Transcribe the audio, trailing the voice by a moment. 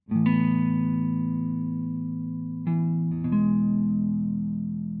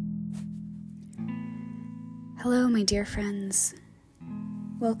Hello, my dear friends.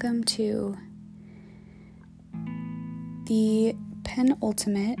 Welcome to the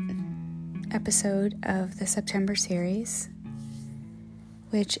penultimate episode of the September series,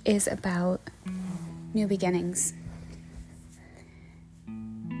 which is about new beginnings.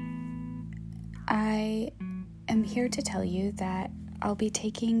 I am here to tell you that I'll be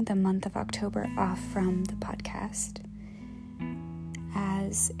taking the month of October off from the podcast,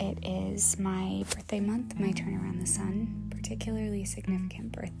 as it is my birthday month, my turn around the sun, particularly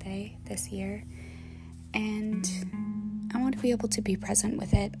significant birthday this year, and I want to be able to be present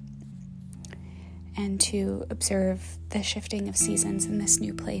with it and to observe the shifting of seasons in this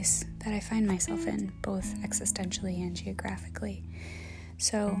new place that I find myself in, both existentially and geographically.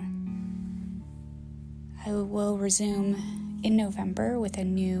 So I will resume in November with a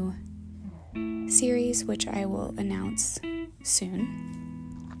new series, which I will announce soon.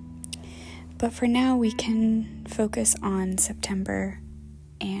 But for now, we can focus on September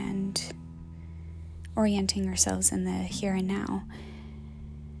and orienting ourselves in the here and now.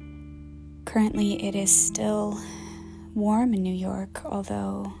 Currently, it is still warm in New York,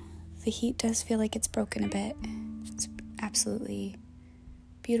 although the heat does feel like it's broken a bit. It's absolutely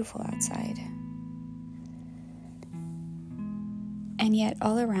beautiful outside. And yet,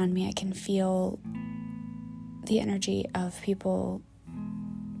 all around me, I can feel the energy of people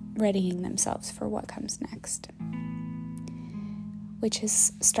readying themselves for what comes next, which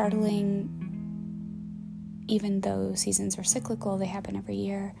is startling. Even though seasons are cyclical, they happen every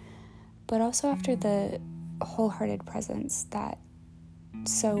year, but also after the wholehearted presence that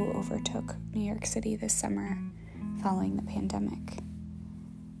so overtook New York City this summer following the pandemic.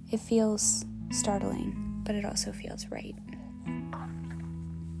 It feels startling, but it also feels right.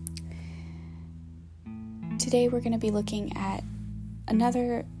 Today we're going to be looking at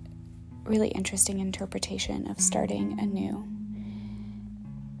another really interesting interpretation of starting anew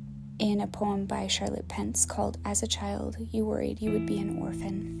in a poem by Charlotte Pence called "As a Child, You Worried You Would Be an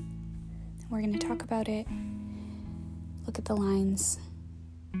Orphan." We're going to talk about it, look at the lines,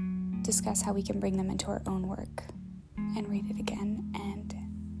 discuss how we can bring them into our own work, and read it again, and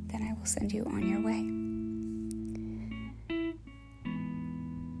then I will send you on your way.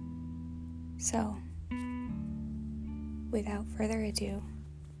 So, without further ado,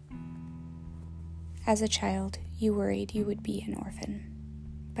 "As a child, you worried you would be an orphan,"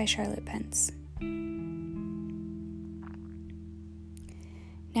 by Charlotte Pence.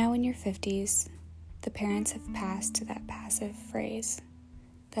 Now in your 50s, the parents have passed to that passive phrase,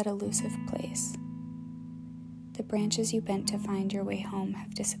 that elusive place. The branches you bent to find your way home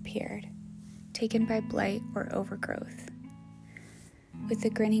have disappeared, taken by blight or overgrowth. With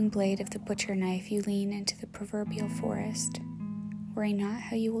the grinning blade of the butcher knife, you lean into the proverbial forest. Worry not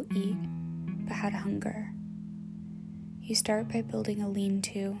how you will eat, but how to hunger. You start by building a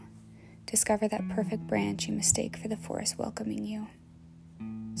lean-to, discover that perfect branch you mistake for the forest welcoming you.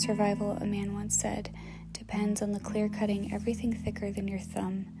 Survival, a man once said, depends on the clear-cutting everything thicker than your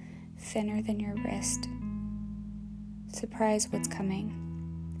thumb, thinner than your wrist. Surprise what's coming,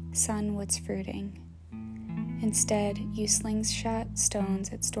 sun what's fruiting. Instead, you slingshot stones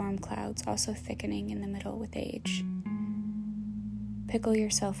at storm clouds, also thickening in the middle with age. Pickle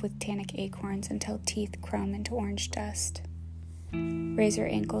yourself with tannic acorns until teeth crumb into orange dust. Raise your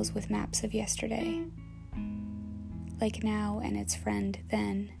ankles with maps of yesterday. Like now and its friend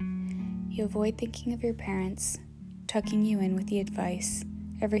then, you avoid thinking of your parents, tucking you in with the advice,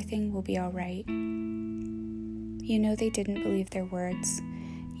 everything will be all right. You know they didn't believe their words,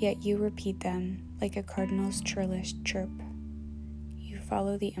 yet you repeat them like a cardinal's churlish chirp. You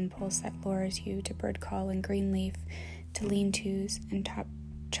follow the impulse that lures you to bird call and green leaf, to lean-tos and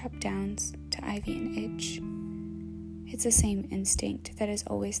chop downs, to ivy and itch. It's the same instinct that has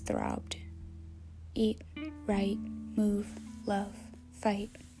always throbbed. Eat, write, move, love,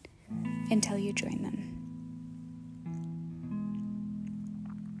 fight, until you join them.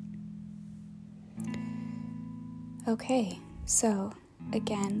 Okay, so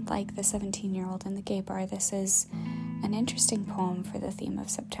again, like the 17-year-old in the gay bar, this is an interesting poem for the theme of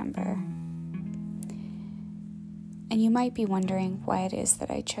September. And you might be wondering why it is that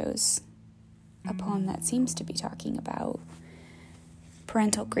I chose a poem that seems to be talking about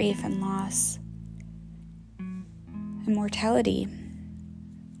parental grief and loss and mortality,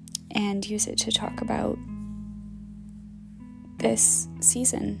 and use it to talk about this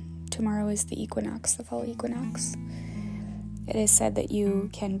season. Tomorrow is the equinox, the fall equinox. It is said that you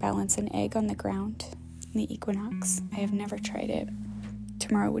can balance an egg on the ground in the equinox. I have never tried it.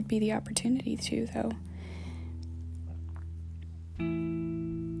 Tomorrow would be the opportunity to, though.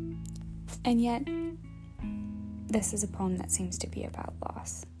 And yet, this is a poem that seems to be about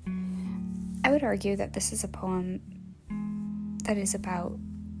loss. I would argue that this is a poem that is about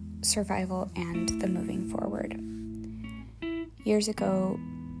survival and the moving forward. Years ago,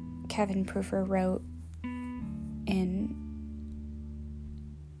 Kevin Proofer wrote in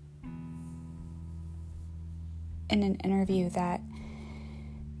an interview that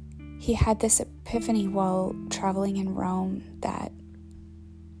he had this epiphany while traveling in Rome that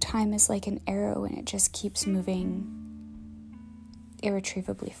time is like an arrow and it just keeps moving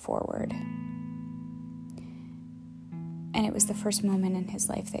irretrievably forward. And it was the first moment in his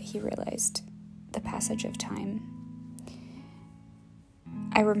life that he realized the passage of time.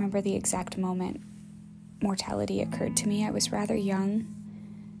 I remember the exact moment mortality occurred to me. I was rather young.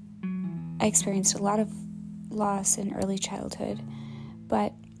 I experienced a lot of loss in early childhood,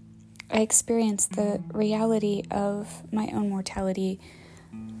 but I experienced the reality of my own mortality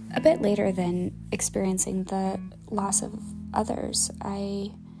a bit later than experiencing the loss of others.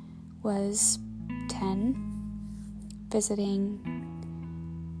 I was 10, visiting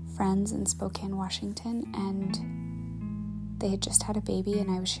friends in Spokane, Washington, and they had just had a baby,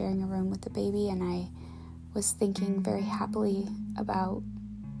 and I was sharing a room with the baby, and I was thinking very happily about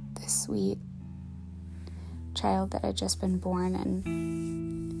this sweet child that had just been born,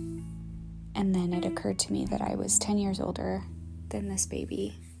 and then it occurred to me that I was 10 years older than this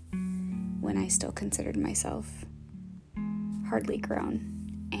baby when I still considered myself hardly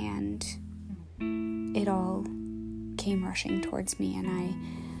grown, and it all came rushing towards me, and I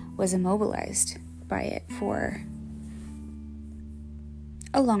was immobilized by it for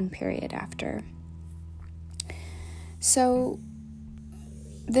a long period after. So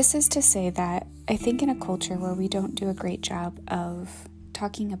this is to say that I think in a culture where we don't do a great job of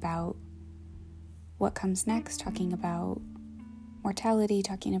talking about what comes next, talking about mortality,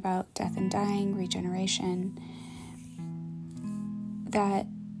 talking about death and dying, regeneration, that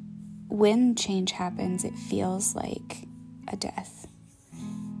when change happens, it feels like a death.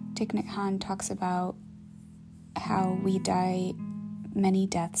 Thich Nhat Hanh talks about how we die many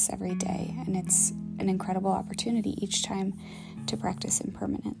deaths every day, and it's an incredible opportunity each time to practice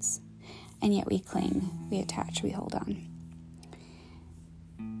impermanence. And yet we cling, we attach, we hold on.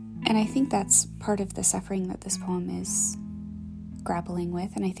 And I think that's part of the suffering that this poem is grappling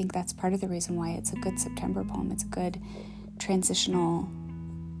with, and I think that's part of the reason why it's a good September poem. It's a good transitional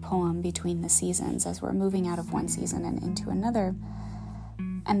poem between the seasons as we're moving out of one season and into another,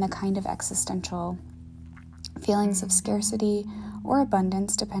 and the kind of existential feelings of scarcity or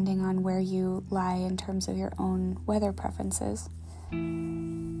abundance, depending on where you lie in terms of your own weather preferences.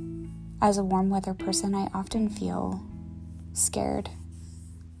 As a warm weather person, I often feel scared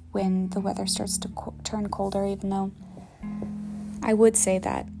when the weather starts to turn colder, even though I would say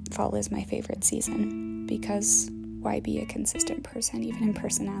that fall is my favorite season, because why be a consistent person, even in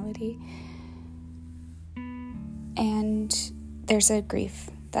personality? And there's a grief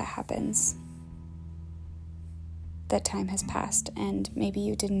that happens that time has passed, and maybe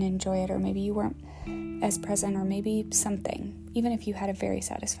you didn't enjoy it, or maybe you weren't as present, or maybe something, even if you had a very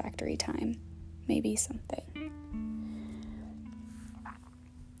satisfactory time, maybe something.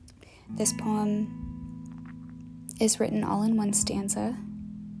 This poem is written all in one stanza.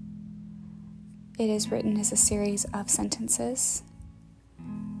 It is written as a series of sentences,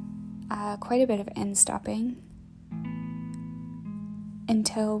 quite a bit of end stopping,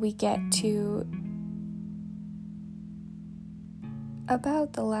 until we get to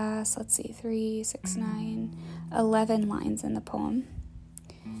about the last, 11 lines in the poem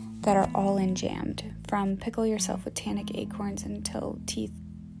that are all enjammed, from pickle yourself with tannic acorns until teeth.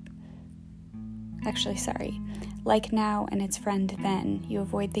 Like now and its friend then, you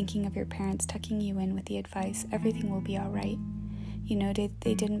avoid thinking of your parents tucking you in with the advice, everything will be all right. You know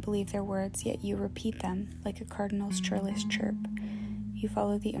they didn't believe their words, yet you repeat them like a cardinal's churlish chirp. You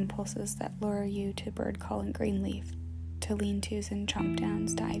follow the impulses that lure you to bird call and green leaf, to lean-tos and chomp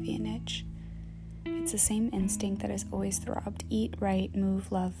downs, to ivy and itch. It's the same instinct that has always throbbed. Eat, write,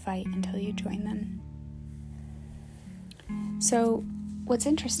 move, love, fight until you join them. So what's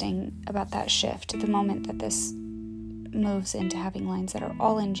interesting about that shift, the moment that this moves into having lines that are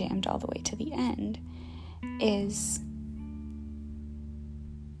all enjammed all the way to the end, is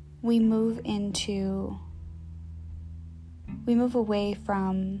we move away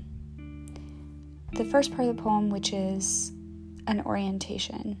from the first part of the poem, which is an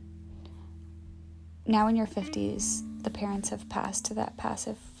orientation. Now in your 50s, the parents have passed to that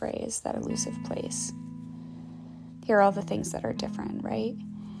passive phrase, that elusive place. Here are all the things that are different, right?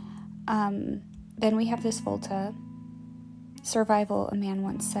 Then we have this volta, Survival, a man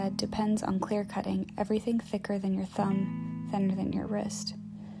once said, depends on clear-cutting everything thicker than your thumb, thinner than your wrist.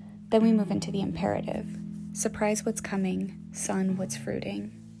 Then we move into the imperative. Surprise what's coming, son what's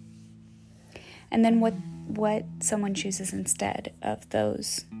fruiting. And then what someone chooses instead of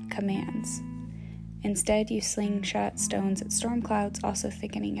those commands. Instead, you slingshot stones at storm clouds, also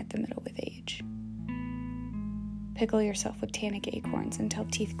thickening at the middle with age. Pickle yourself with tannic acorns until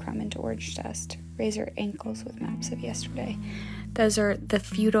teeth crumb into orange dust. Raise your ankles with maps of yesterday. Those are the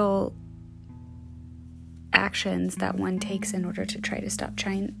futile actions that one takes in order to try to stop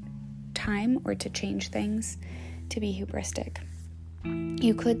time or to change things, to be hubristic.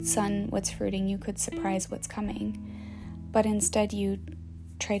 You could sun what's fruiting, you could surprise what's coming, but instead you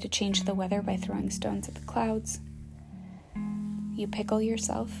try to change the weather by throwing stones at the clouds. You pickle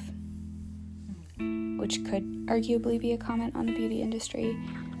yourself, which could arguably be a comment on the beauty industry.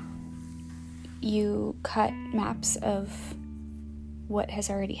 You cut maps of what has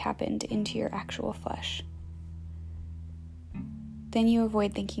already happened into your actual flesh. Then you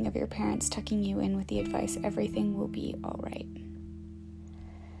avoid thinking of your parents tucking you in with the advice, everything will be all right.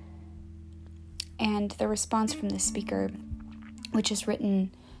 And the response from the speaker, which is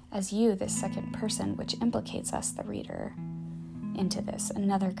written as you, this second person, which implicates us, the reader, into this,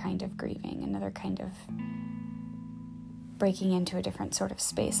 another kind of grieving, another kind of breaking into a different sort of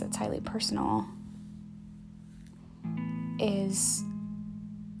space that's highly personal, is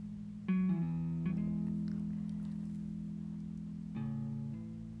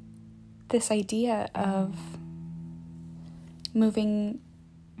this idea of moving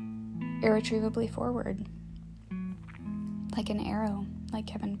irretrievably forward, like an arrow, like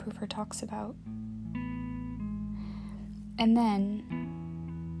Kevin Proofer talks about. And then,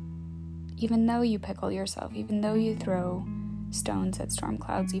 even though you pickle yourself, even though you throw stones at storm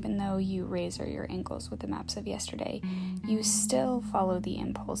clouds, even though you razor your ankles with the maps of yesterday, you still follow the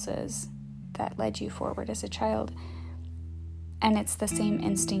impulses that led you forward as a child. And it's the same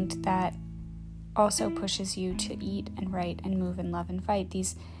instinct that also pushes you to eat and write and move and love and fight.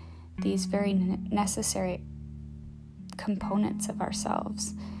 These very necessary components of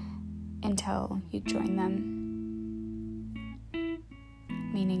ourselves until you join them,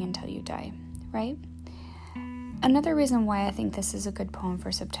 meaning until you die, right? Another reason why I think this is a good poem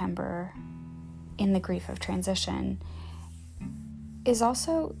for September in the grief of transition is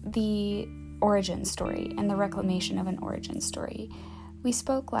also the origin story and the reclamation of an origin story. We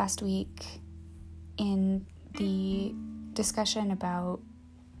spoke last week in the discussion about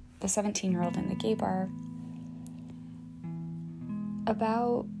the 17-year-old in the gay bar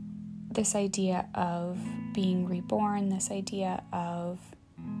about this idea of being reborn, this idea of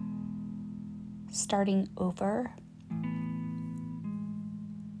starting over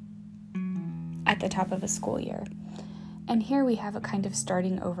at the top of a school year. And here we have a kind of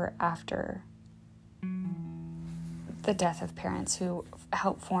starting over after the death of parents who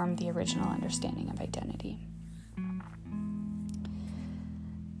helped form the original understanding of identity.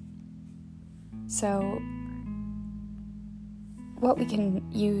 So, what we can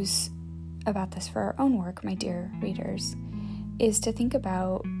use about this for our own work, my dear readers, is to think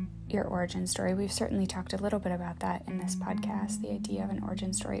about your origin story. We've certainly talked a little bit about that in this podcast, the idea of an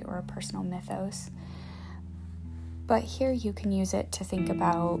origin story or a personal mythos. But here you can use it to think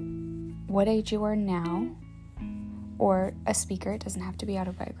about what age you are now, or a speaker. It doesn't have to be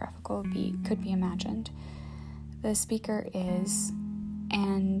autobiographical, could be imagined. The speaker is,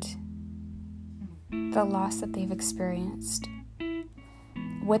 and the loss that they've experienced,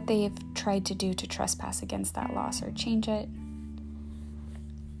 what they've tried to do to trespass against that loss or change it,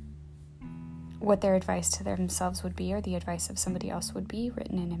 what their advice to themselves would be or the advice of somebody else would be,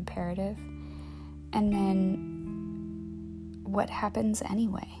 written in imperative, and then what happens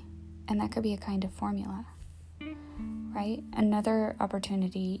anyway. And that could be a kind of formula, right? Another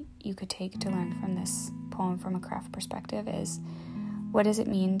opportunity you could take to learn from this poem from a craft perspective is, what does it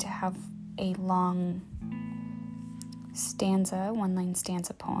mean to have a long stanza, one-line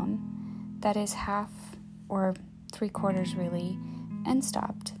stanza poem that is half or three-quarters really end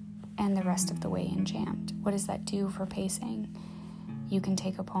stopped and the rest of the way in jammed? What does that do for pacing? You can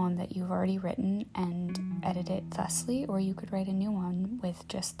take a poem that you've already written and edit it thusly, or you could write a new one with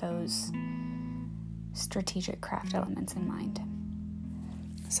just those strategic craft elements in mind.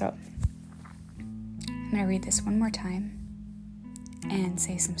 So, I'm going to read this one more time and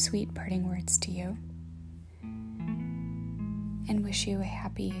say some sweet parting words to you and wish you a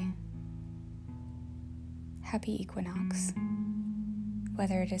happy equinox,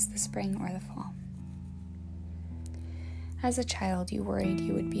 whether it is the spring or the fall. As a child, you worried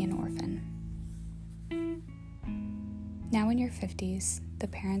you would be an orphan. Now in your 50s, the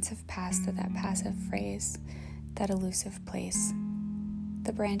parents have passed to that passive phrase, that elusive place.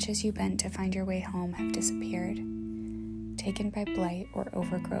 The branches you bent to find your way home have disappeared, taken by blight or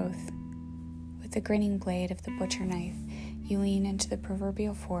overgrowth. With the grinning blade of the butcher knife, you lean into the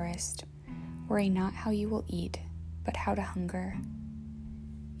proverbial forest, worry not how you will eat, but how to hunger.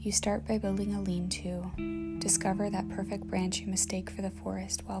 You start by building a lean-to, discover that perfect branch you mistake for the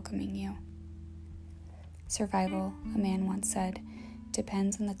forest welcoming you. Survival, a man once said,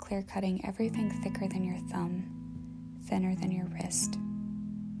 depends on the clear-cutting everything thicker than your thumb, thinner than your wrist.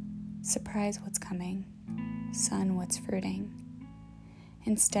 Surprise what's coming, sun what's fruiting.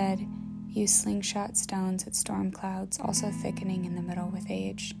 Instead, use slingshot stones at storm clouds, also thickening in the middle with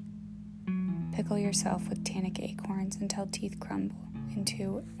age. Pickle yourself with tannic acorns until teeth crumble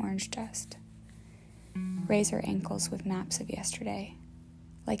into orange dust. Razor ankles with maps of yesterday.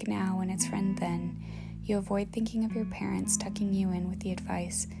 Like now and its friend then, you avoid thinking of your parents tucking you in with the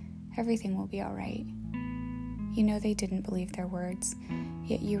advice, everything will be all right. You know they didn't believe their words,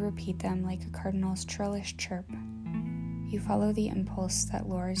 yet you repeat them like a cardinal's churlish chirp. You follow the impulse that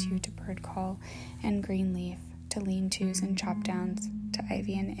lures you to bird call and green leaf, to lean-tos and chop downs, to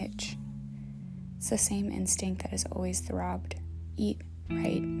ivy and itch. It's the same instinct that has always throbbed. Eat,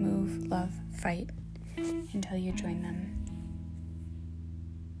 write, move, love, fight, until you join them.